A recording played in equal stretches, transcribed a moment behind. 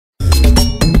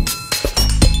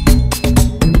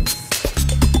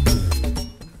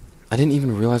I didn't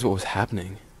even realize what was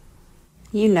happening.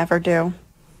 You never do.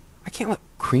 I can't let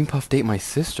Cream Puff date my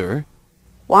sister.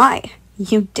 Why?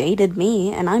 You dated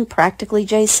me, and I'm practically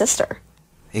Jay's sister.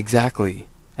 Exactly.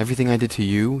 Everything I did to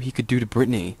you, he could do to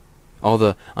Brittany. All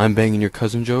the "I'm banging your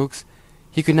cousin" jokes,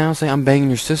 he could now say "I'm banging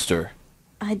your sister."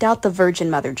 I doubt the Virgin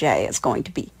Mother Jay is going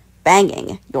to be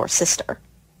banging your sister.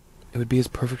 It would be his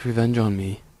perfect revenge on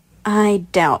me. I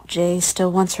doubt Jay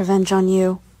still wants revenge on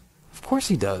you. Of course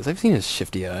he does. I've seen his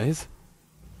shifty eyes.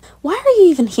 Why are you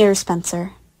even here,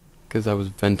 Spencer? 'Cause I was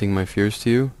venting my fears to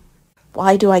you.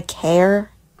 Why do I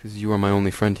care? 'Cause you are my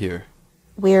only friend here.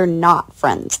 We're not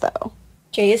friends, though.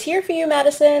 Jay is here for you,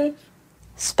 Madison.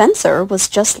 Spencer was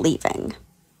just leaving.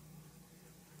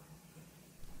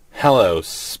 Hello,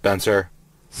 Spencer.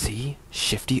 See?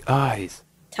 Shifty eyes.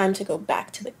 Time to go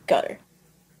back to the gutter.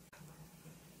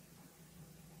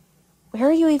 Where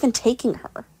are you even taking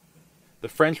her? The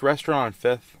French restaurant on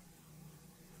 5th.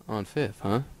 On 5th,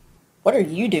 huh? What are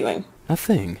you doing?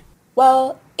 Nothing.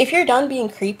 Well, if you're done being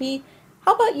creepy,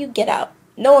 how about you get out?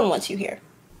 No one wants you here.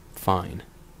 Fine.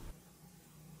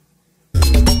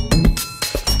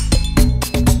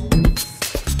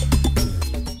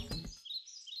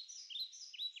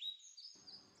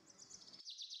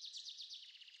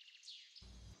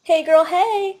 Hey girl,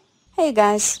 hey! Hey,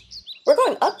 guys. We're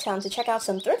going uptown to check out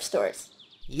some thrift stores.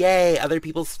 Yay, other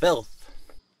people's filth.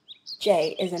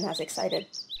 Jay isn't as excited.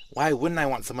 Why wouldn't I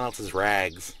want someone else's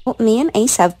rags? Well, me and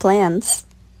Ace have plans.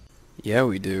 Yeah,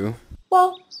 we do.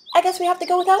 Well, I guess we have to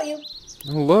go without you.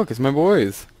 Oh, look, it's my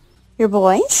boys. Your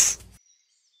boys?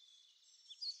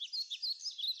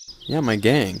 Yeah, my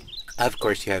gang. Of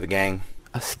course you have a gang.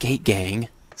 A skate gang.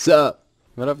 Sup?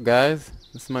 What up, guys?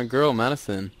 This is my girl,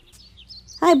 Madison.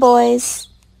 Hi, boys.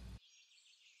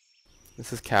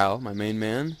 This is Cal, my main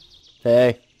man.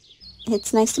 Hey.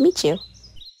 It's nice to meet you.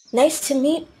 Nice to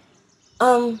meet...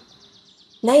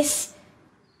 nice...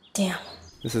 Damn.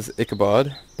 This is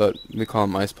Ichabod, but we call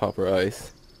him Ice Pop or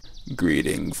Ice.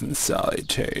 Greetings and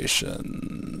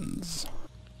salutations.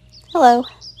 Hello.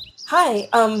 Hi,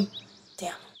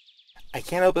 damn. I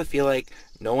can't help but feel like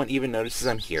no one even notices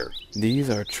I'm here. These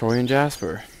are Troy and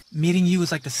Jasper. Meeting you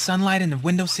is like the sunlight in the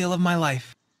windowsill of my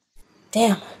life.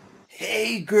 Damn.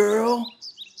 Hey, girl.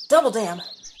 Double damn.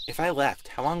 If I left,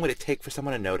 how long would it take for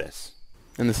someone to notice?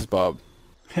 And this is Bob.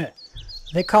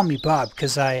 They call me Bob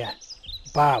because I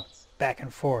bob back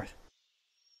and forth.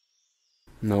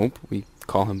 Nope, we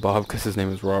call him Bob because his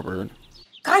name is Robert.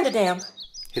 Kinda damn.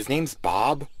 His name's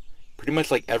Bob? Pretty much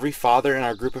like every father in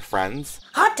our group of friends?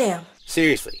 Hot damn.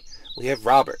 Seriously, we have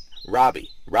Robert, Robbie,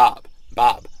 Rob,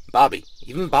 Bob, Bobby,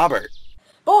 even Bobbert.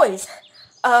 Boys,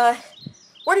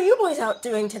 what are you boys out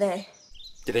doing today?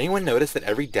 Did anyone notice that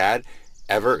every dad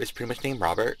ever is pretty much named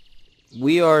Robert?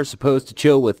 We are supposed to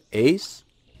chill with Ace?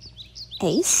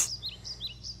 Ace?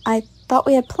 I thought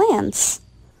we had plans.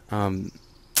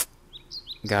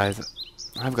 Guys,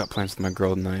 I've got plans with my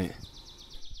girl tonight.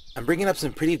 I'm bringing up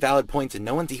some pretty valid points and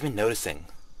no one's even noticing.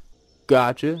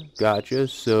 Gotcha.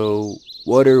 So,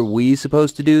 what are we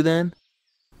supposed to do then?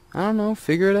 I don't know,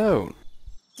 figure it out.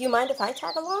 Do you mind if I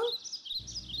tag along?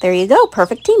 There you go.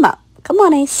 Perfect team up. Come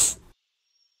on, Ace.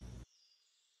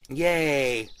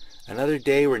 Yay! Another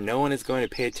day where no one is going to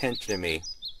pay attention to me.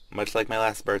 Much like my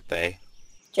last birthday.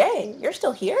 Jay, you're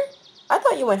still here? I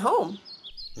thought you went home.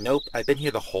 Nope, I've been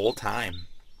here the whole time.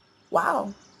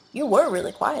 Wow, you were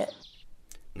really quiet.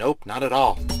 Nope, not at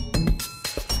all.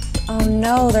 Oh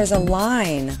no, there's a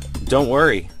line. Don't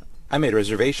worry, I made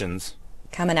reservations.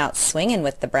 Coming out swinging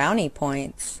with the brownie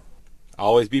points.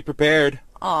 Always be prepared.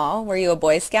 Aw, were you a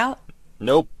Boy Scout?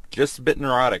 Nope, just a bit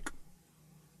neurotic.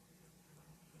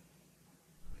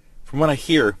 From what I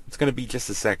hear, it's gonna be just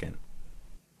a second.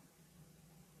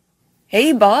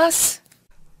 Hey, boss.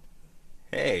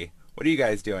 Hey, what are you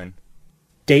guys doing?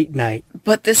 Date night.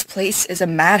 But this place is a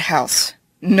madhouse.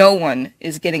 No one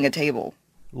is getting a table.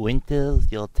 When's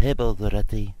your table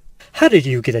ready? How did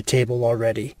you get a table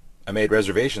already? I made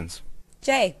reservations.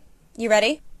 Jay, you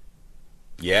ready?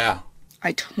 Yeah.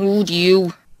 I told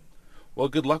you. Well,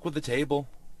 good luck with the table.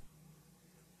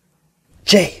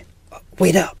 Jay,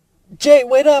 wait up. Jay,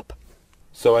 wait up.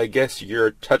 So I guess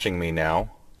you're touching me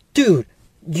now. Dude,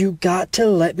 you got to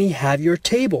let me have your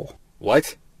table.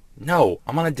 What? No,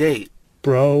 I'm on a date.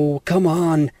 Bro, come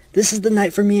on. This is the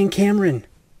night for me and Cameron.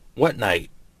 What night?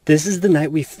 This is the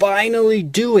night we finally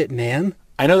do it, man.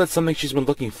 I know that's something she's been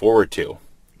looking forward to.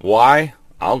 Why?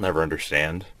 I'll never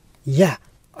understand. Yeah,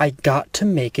 I got to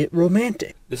make it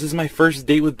romantic. This is my first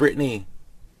date with Brittany.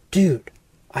 Dude,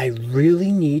 I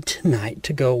really need tonight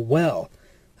to go well.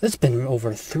 It's been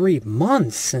over 3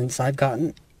 months since I've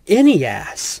gotten any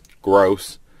ass.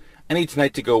 Gross. I need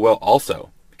tonight to go well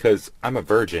also, because I'm a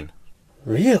virgin.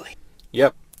 Really?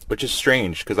 Yep, which is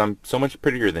strange, because I'm so much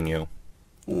prettier than you.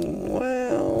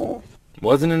 Well...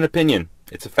 Wasn't an opinion.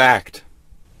 It's a fact.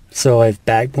 So I've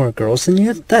bagged more girls than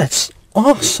you? That's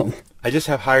awesome. I just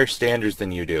have higher standards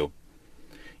than you do.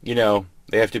 You know,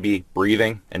 they have to be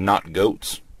breathing and not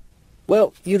goats.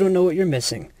 Well, you don't know what you're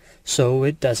missing, so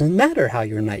it doesn't matter how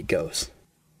your night goes.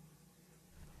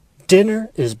 Dinner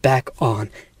is back on.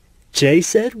 Jay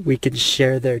said we can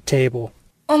share their table.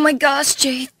 Oh my gosh,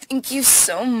 Jay, thank you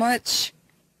so much.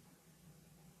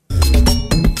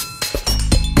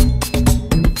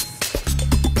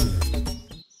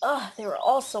 Ugh, they were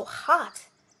all so hot.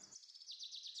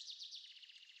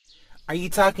 Are you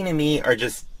talking to me or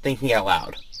just thinking out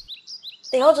loud?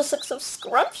 They all just look so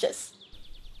scrumptious.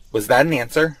 Was that an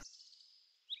answer?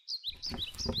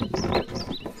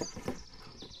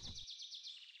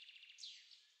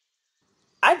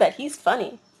 I bet he's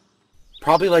funny.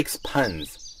 Probably likes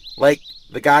puns. Like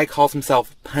the guy calls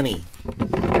himself Punny.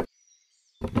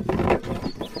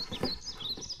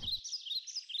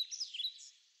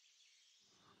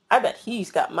 I bet he's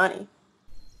got money.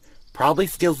 Probably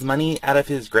steals money out of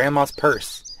his grandma's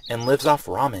purse and lives off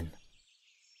ramen.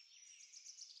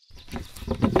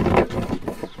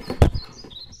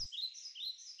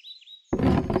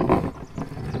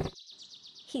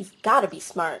 He's gotta be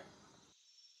smart.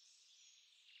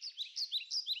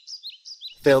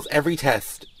 Fails every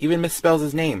test, even misspells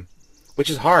his name, which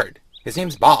is hard. His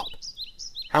name's Bob.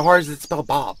 How hard is it to spell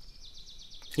Bob?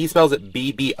 He spells it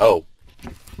B-B-O.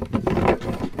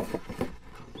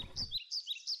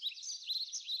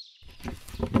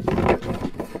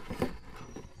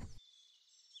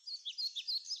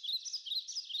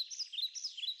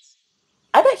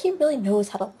 I bet he really knows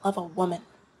how to love a woman.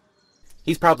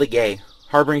 He's probably gay,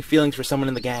 harboring feelings for someone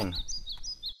in the gang.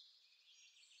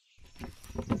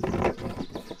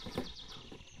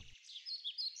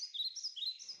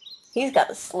 He's got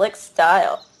a slick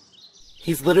style.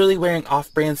 He's literally wearing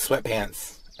off-brand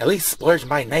sweatpants. At least splurge and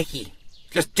buy Nike.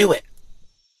 Just do it.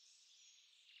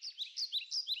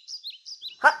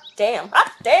 Hot damn,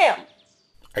 hot damn!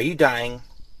 Are you dying?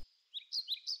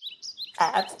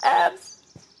 Abs, abs.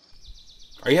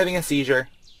 Are you having a seizure?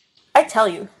 I tell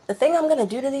you, the thing I'm gonna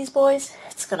do to these boys,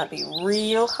 it's gonna be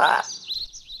real hot.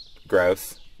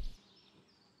 Gross.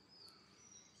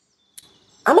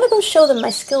 I'm gonna go show them my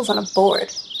skills on a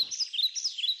board.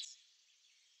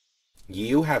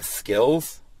 You have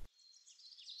skills?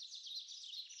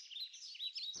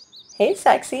 Hey,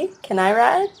 sexy, can I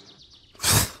ride?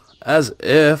 As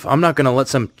if. I'm not gonna let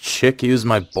some chick use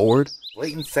my board.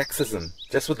 Blatant sexism,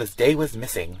 just what this day was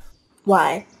missing.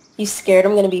 Why? You scared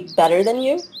I'm gonna be better than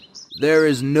you? There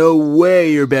is no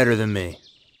way you're better than me.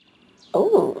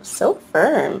 Oh, so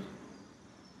firm.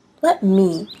 Let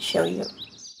me show you.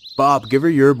 Bob, give her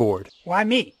your board. Why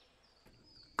me?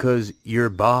 'Cause you're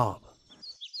Bob.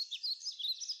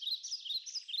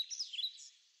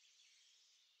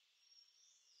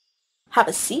 Have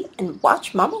a seat and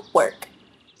watch Mama work.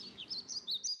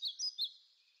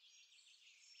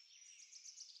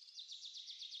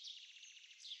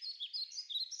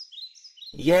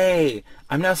 Yay!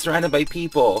 I'm now surrounded by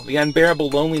people. The unbearable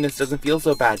loneliness doesn't feel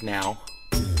so bad now.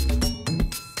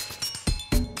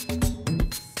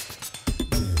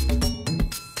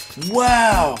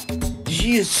 Wow!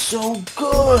 She is so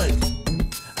good!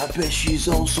 I bet she's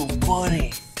also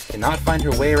funny. Cannot find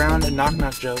her way around a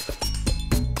knock-knock joke.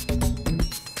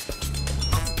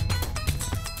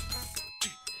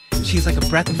 She's like a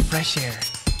breath of fresh air.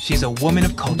 She's a woman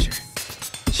of culture.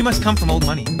 She must come from old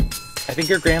money. I think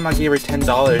her grandma gave her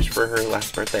 $10 for her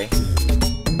last birthday.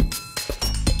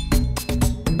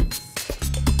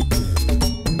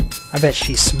 I bet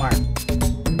she's smart.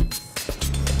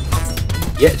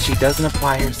 Yet she doesn't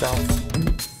apply herself.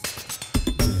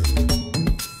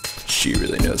 She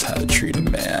really knows how to treat a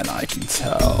man, I can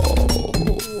tell.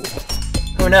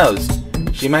 Who knows?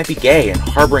 She might be gay and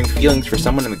harboring feelings for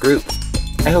someone in the group.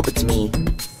 I hope it's me.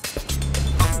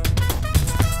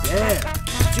 Damn.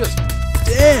 Just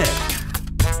damn.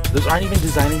 Those aren't even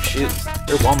designer shoes.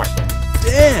 They're Walmart things.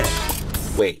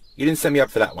 Damn. Wait, you didn't set me up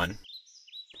for that one.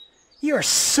 You're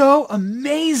so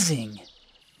amazing.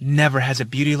 Never has a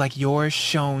beauty like yours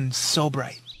shone so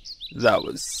bright. That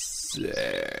was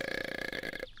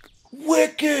sick.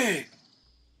 Wicked!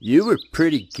 You were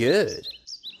pretty good.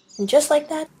 And just like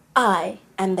that, I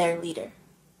am their leader.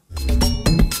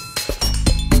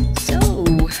 So,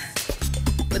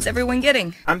 what's everyone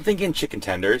getting? I'm thinking chicken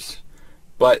tenders,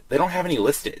 but they don't have any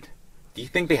listed. Do you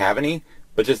think they have any,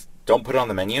 but just don't put it on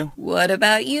the menu? What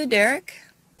about you, Derek?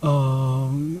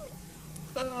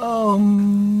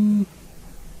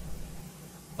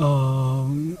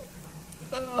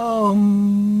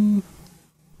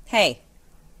 Hey,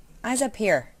 eyes up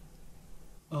here.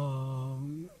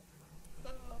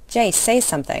 Jay, say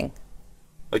something.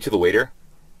 Like to the waiter?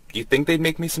 Do you think they'd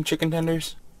make me some chicken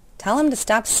tenders? Tell him to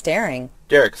stop staring.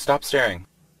 Derek, stop staring.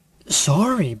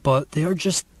 Sorry, but they're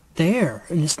just there,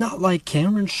 and it's not like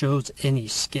Cameron shows any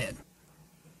skin.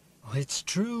 It's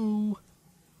true.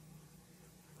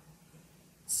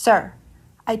 Sir,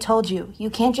 I told you, you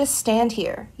can't just stand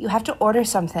here. You have to order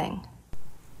something.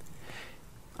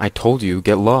 I told you,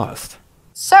 get lost.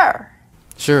 Sir!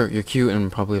 Sure, you're cute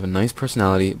and probably have a nice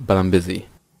personality, but I'm busy.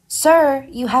 Sir,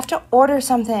 you have to order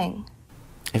something.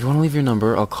 If you want to leave your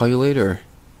number, I'll call you later.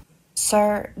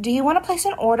 Sir, do you want to place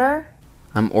an order?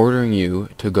 I'm ordering you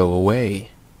to go away.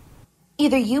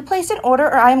 Either you place an order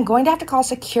or I am going to have to call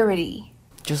security.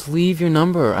 Just leave your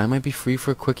number. I might be free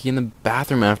for a quickie in the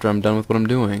bathroom after I'm done with what I'm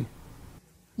doing.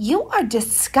 You are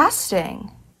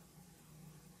disgusting.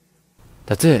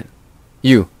 That's it.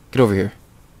 You, get over here.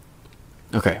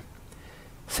 Okay.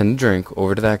 Send a drink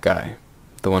over to that guy.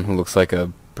 The one who looks like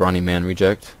a brawny man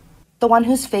reject. The one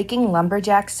who's faking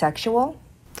lumberjack sexual?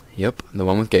 Yep, the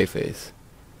one with gay face.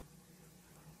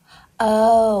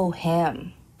 Oh,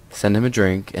 him. Send him a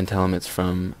drink and tell him it's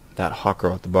from that hot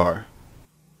girl at the bar.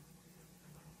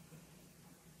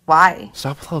 Why?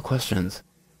 Stop with all the questions.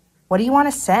 What do you want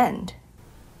to send?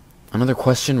 Another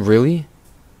question, really?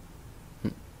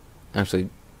 Actually,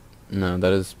 no,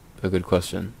 that is a good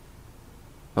question.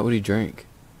 What would he drink?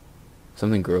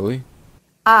 Something girly?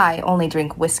 I only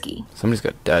drink whiskey. Somebody's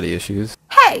got daddy issues.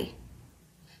 Hey!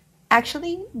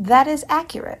 Actually, that is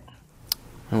accurate.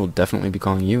 I will definitely be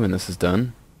calling you when this is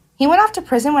done. He went off to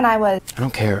prison when I was... I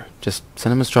don't care. Just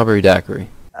send him a strawberry daiquiri.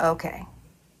 Okay.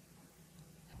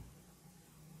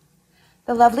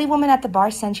 The lovely woman at the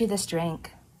bar sent you this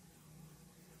drink.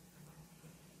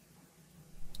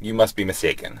 You must be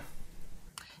mistaken.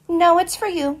 No, it's for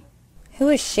you. Who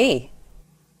is she?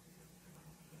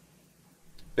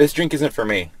 This drink isn't for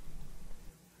me.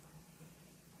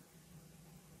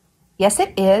 Yes,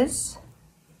 it is.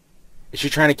 Is she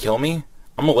trying to kill me?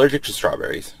 I'm allergic to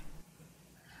strawberries.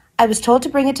 I was told to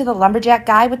bring it to the lumberjack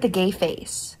guy with the gay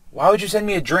face. Why would you send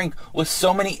me a drink with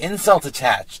so many insults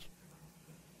attached?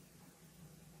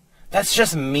 That's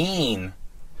just mean.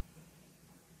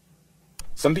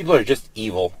 Some people are just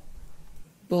evil.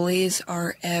 Bullies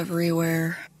are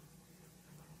everywhere.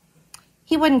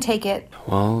 He wouldn't take it.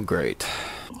 Well, great.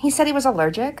 He said he was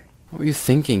allergic. What were you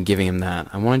thinking giving him that?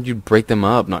 I wanted you to break them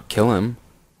up, not kill him.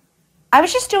 I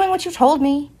was just doing what you told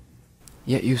me.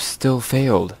 Yet you still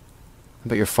failed. I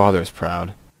bet your father is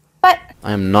proud. But...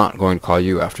 I am not going to call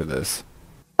you after this.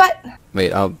 But...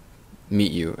 Wait, I'll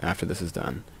meet you after this is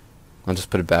done. I'll just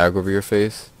put a bag over your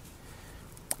face.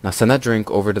 Now send that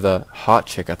drink over to the hot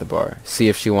chick at the bar. See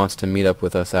if she wants to meet up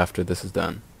with us after this is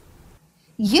done.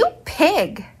 You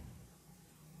pig!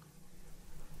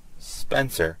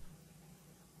 Spencer.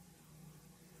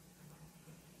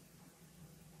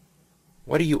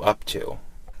 What are you up to?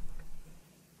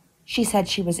 She said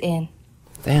she was in.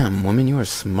 Damn, woman, you are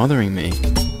smothering me.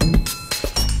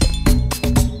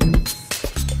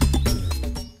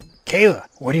 Kayla,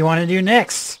 what do you want to do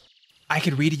next? I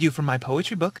could read you from my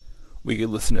poetry book. We could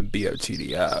listen to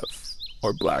BOTDF,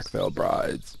 or Black Veil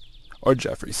Brides, or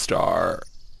Jeffree Star.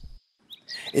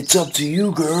 It's up to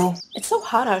you, girl. It's so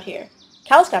hot out here.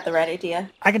 Cal's got the right idea.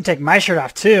 I can take my shirt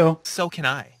off too. So can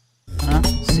I. Huh?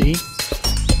 See?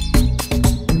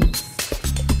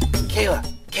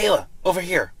 Kayla, over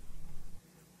here.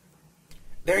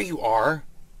 There you are.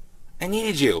 I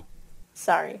needed you.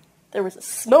 Sorry. There was a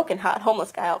smoking hot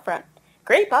homeless guy out front.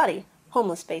 Great body.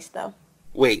 Homeless face, though.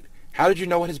 Wait, how did you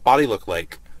know what his body looked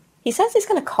like? He says he's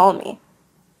gonna call me.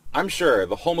 I'm sure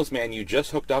the homeless man you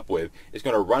just hooked up with is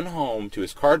going to run home to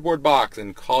his cardboard box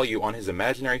and call you on his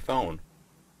imaginary phone.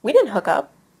 We didn't hook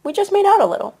up. We just made out a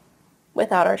little.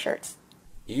 Without our shirts.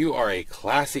 You are a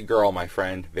classy girl, my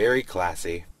friend. Very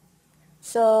classy.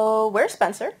 So, where's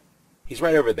Spencer? He's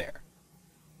right over there.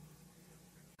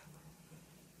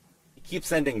 He keeps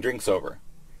sending drinks over.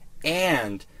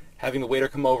 And having the waiter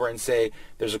come over and say,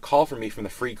 there's a call for me from the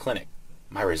free clinic.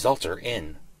 My results are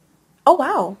in. Oh,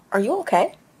 wow. Are you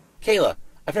okay? Kayla,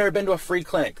 I've never been to a free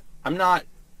clinic. I'm not,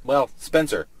 well,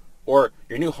 Spencer. Or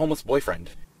your new homeless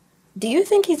boyfriend. Do you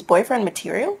think he's boyfriend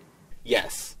material?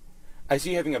 Yes. I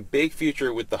see you having a big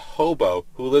future with the hobo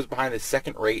who lives behind the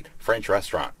second-rate French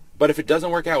restaurant. But if it doesn't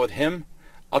work out with him,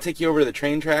 I'll take you over to the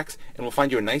train tracks and we'll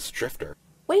find you a nice drifter.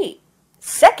 Wait,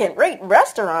 second-rate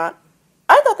restaurant?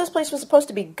 I thought this place was supposed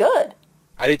to be good.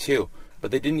 I did too, but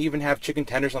they didn't even have chicken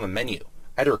tenders on the menu.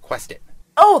 I had to request it.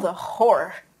 Oh, the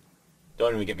horror.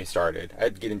 Don't even get me started. I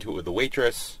had to get into it with the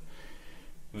waitress.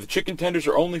 The chicken tenders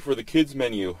are only for the kids'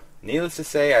 menu. Needless to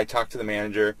say, I talked to the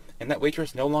manager, and that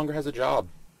waitress no longer has a job.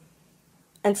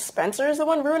 And Spencer is the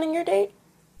one ruining your date?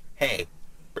 Hey,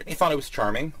 Brittany thought it was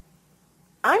charming.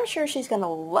 I'm sure she's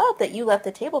gonna love that you left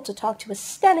the table to talk to a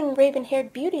stunning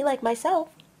raven-haired beauty like myself.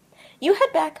 You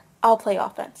head back, I'll play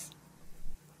offense.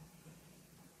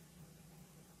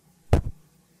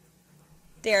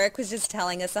 Derek was just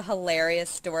telling us a hilarious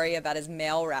story about his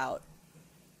mail route.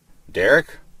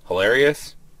 Derek?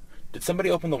 Hilarious? Did somebody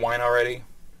open the wine already?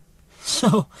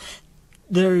 So,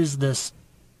 there's this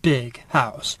big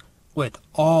house with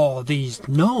all these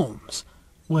gnomes.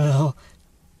 Well,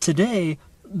 today,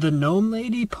 the gnome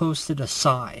lady posted a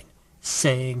sign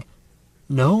saying,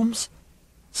 "Gnomes,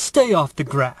 stay off the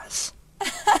grass."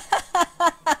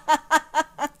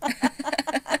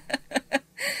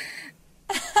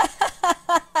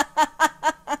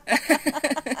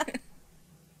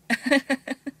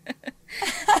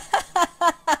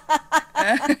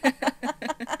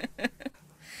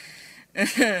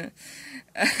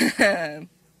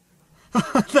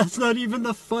 That's not even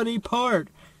the funny part.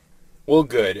 Well,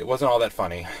 good. It wasn't all that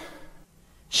funny.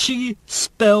 She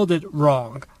spelled it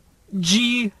wrong.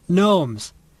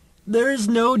 Gnomes. There is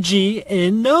no G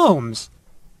in gnomes.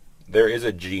 There is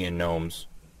a G in gnomes.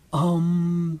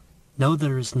 No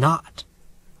there is not.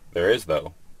 There is,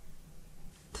 though.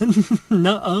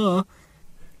 Nuh-uh.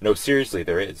 No, seriously,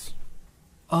 there is.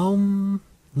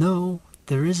 No,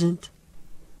 there isn't.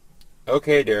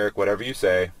 Okay, Derek, whatever you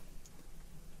say.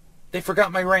 They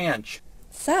forgot my ranch.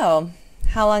 So,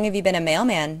 how long have you been a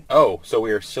mailman? Oh, so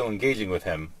we are still engaging with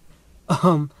him.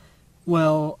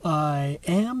 Well, I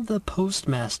am the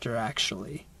postmaster,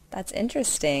 actually. That's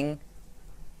interesting.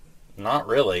 Not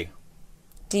really.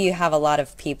 Do you have a lot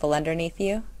of people underneath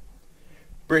you?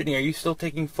 Brittany, are you still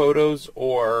taking photos,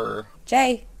 or...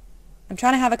 Jay, I'm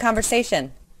trying to have a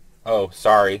conversation. Oh,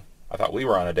 sorry. I thought we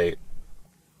were on a date.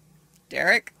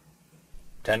 Derek?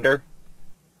 Tender?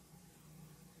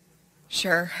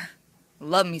 Sure.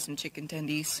 Love me some chicken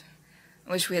tendies.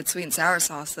 I wish we had sweet and sour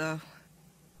sauce, though.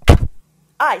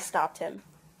 I stopped him.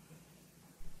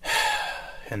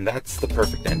 And that's the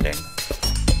perfect ending.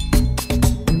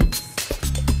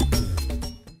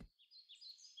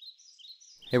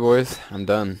 Hey boys, I'm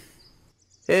done.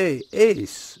 Hey,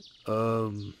 Ace.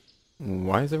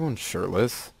 Why is everyone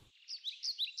shirtless?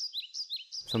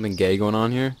 Something gay going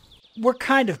on here? We're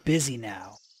kind of busy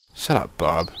now. Shut up,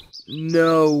 Bob.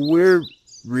 No, we're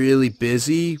really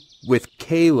busy with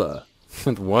Kayla.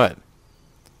 With what?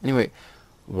 Anyway,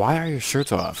 why are your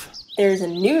shirts off? There's a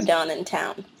new Don in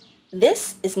town.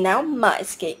 This is now my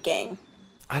skate gang.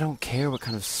 I don't care what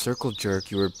kind of circle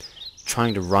jerk you were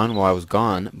trying to run while I was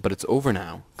gone, but it's over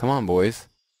now. Come on, boys.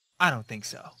 I don't think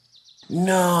so.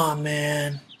 Nah,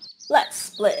 man. Let's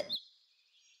split.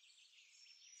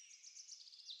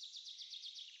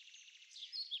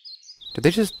 Did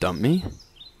they just dump me?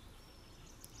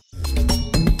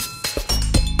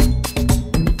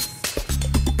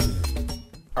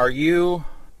 Are you...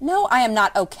 No, I am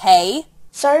not okay.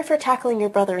 Sorry for tackling your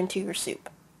brother into your soup.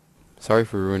 Sorry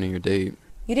for ruining your date.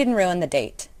 You didn't ruin the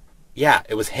date. Yeah,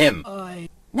 it was him.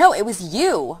 No, it was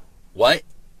you. What?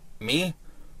 Me?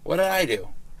 What did I do?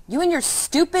 You and your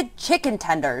stupid chicken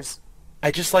tenders.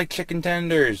 I just like chicken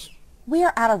tenders. We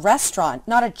are at a restaurant,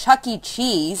 not a Chuck E.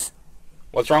 Cheese.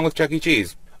 What's wrong with Chuck E.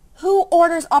 Cheese? Who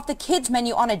orders off the kids'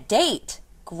 menu on a date?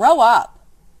 Grow up.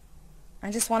 I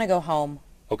just want to go home.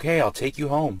 Okay, I'll take you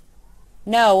home.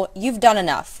 No, you've done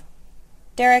enough.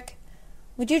 Derek,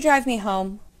 would you drive me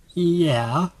home?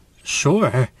 Yeah,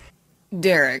 sure.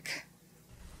 Derek.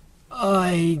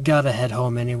 I gotta head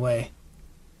home anyway.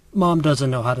 Mom doesn't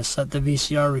know how to set the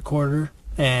VCR recorder,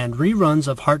 and reruns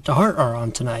of Heart to Heart are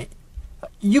on tonight.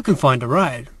 You can find a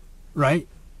ride, right?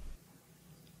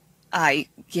 I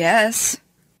guess.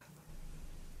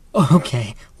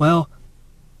 Okay, well,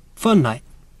 fun night.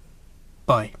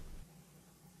 Bye.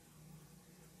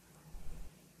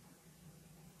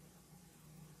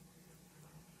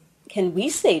 Can we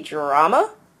say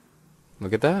drama?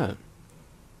 Look at that.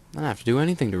 I don't have to do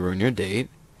anything to ruin your date.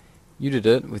 You did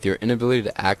it with your inability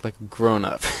to act like a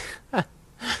grown-up.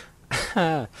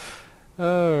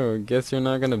 Oh, guess you're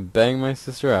not gonna bang my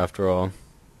sister after all.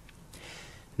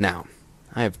 Now,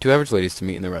 I have two average ladies to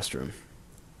meet in the restroom.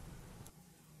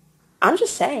 I'm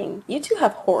just saying, you two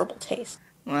have horrible taste.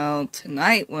 Well,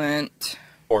 tonight went...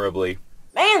 horribly.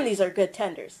 Man, these are good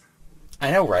tenders.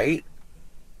 I know, right?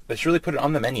 They should really put it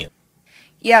on the menu.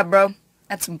 Yeah, bro.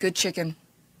 That's some good chicken.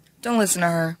 Don't listen to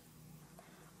her.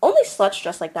 Only sluts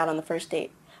dress like that on the first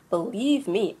date. Believe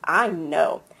me, I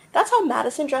know. That's how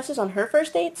Madison dresses on her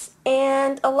first dates,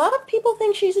 and a lot of people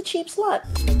think she's a cheap slut.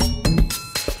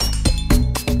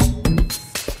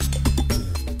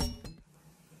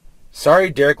 Sorry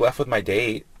Derek left with my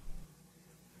date.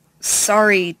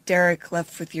 Sorry Derek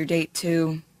left with your date,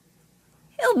 too.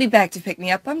 He'll be back to pick me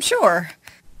up, I'm sure.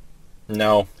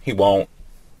 No, he won't.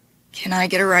 Can I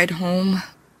get a ride home?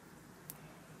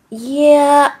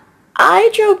 Yeah, I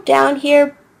drove down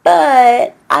here,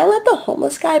 but I let the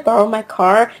homeless guy borrow my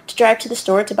car to drive to the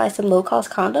store to buy some low-cost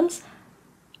condoms.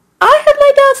 I have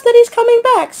my doubts that he's coming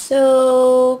back,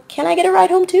 so can I get a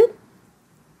ride home too?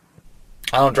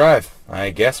 I don't drive. I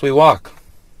guess we walk.